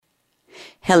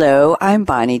Hello, I'm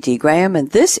Bonnie D. Graham,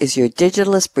 and this is your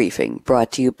Digitalist Briefing,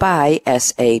 brought to you by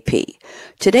SAP.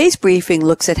 Today's briefing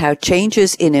looks at how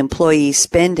changes in employee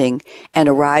spending and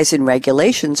a rise in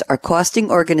regulations are costing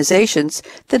organizations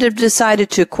that have decided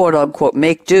to quote-unquote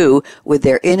make do with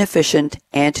their inefficient,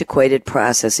 antiquated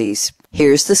processes.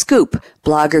 Here's the scoop.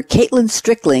 Blogger Caitlin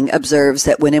Strickling observes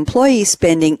that when employee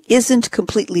spending isn't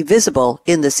completely visible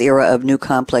in this era of new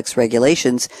complex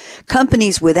regulations,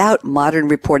 companies without modern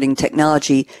reporting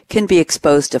technology can be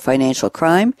exposed to financial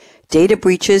crime, data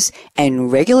breaches,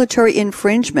 and regulatory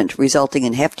infringement, resulting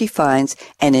in hefty fines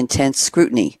and intense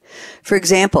scrutiny. For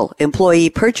example, employee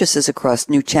purchases across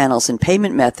new channels and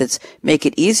payment methods make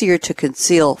it easier to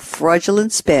conceal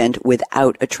fraudulent spend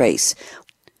without a trace.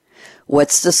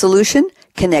 What's the solution?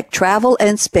 Connect travel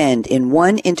and spend in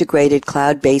one integrated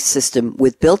cloud-based system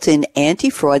with built-in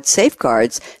anti-fraud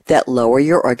safeguards that lower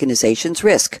your organization's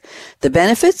risk. The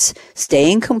benefits?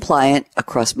 Staying compliant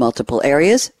across multiple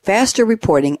areas, faster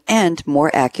reporting, and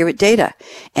more accurate data.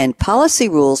 And policy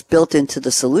rules built into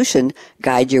the solution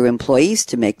guide your employees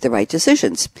to make the right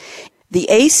decisions. The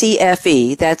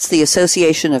ACFE, that's the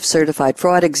Association of Certified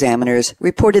Fraud Examiners,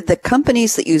 reported that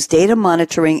companies that use data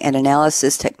monitoring and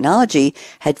analysis technology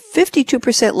had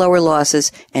 52% lower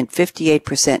losses and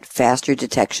 58% faster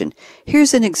detection.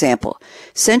 Here's an example.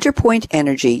 Centerpoint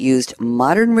Energy used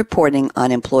modern reporting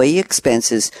on employee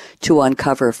expenses to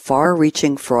uncover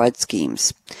far-reaching fraud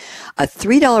schemes. A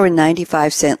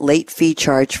 $3.95 late fee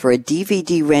charge for a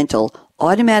DVD rental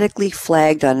automatically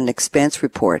flagged on an expense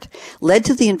report led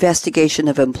to the investigation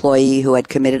of an employee who had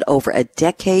committed over a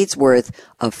decade's worth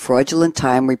of fraudulent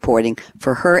time reporting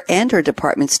for her and her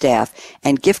department staff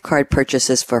and gift card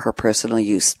purchases for her personal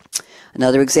use.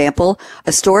 Another example,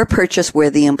 a store purchase where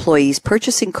the employee's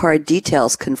purchasing card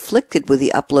details conflicted with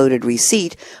the uploaded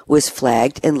receipt was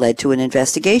flagged and led to an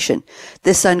investigation.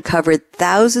 This uncovered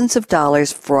thousands of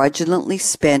dollars fraudulently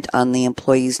spent on the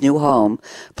employee's new home,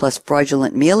 plus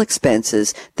fraudulent meal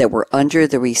expenses that were under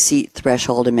the receipt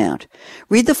threshold amount.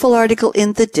 Read the full article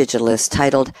in The Digitalist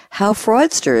titled How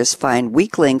Fraudsters Find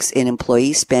Weak Links in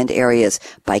Employee Spend Areas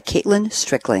by Caitlin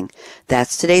Strickling.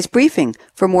 That's today's briefing.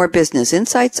 For more business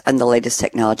insights on the latest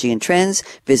technology and trends,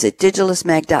 visit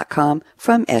digitalistmag.com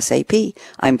from SAP.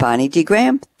 I'm Bonnie D.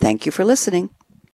 Graham. Thank you for listening.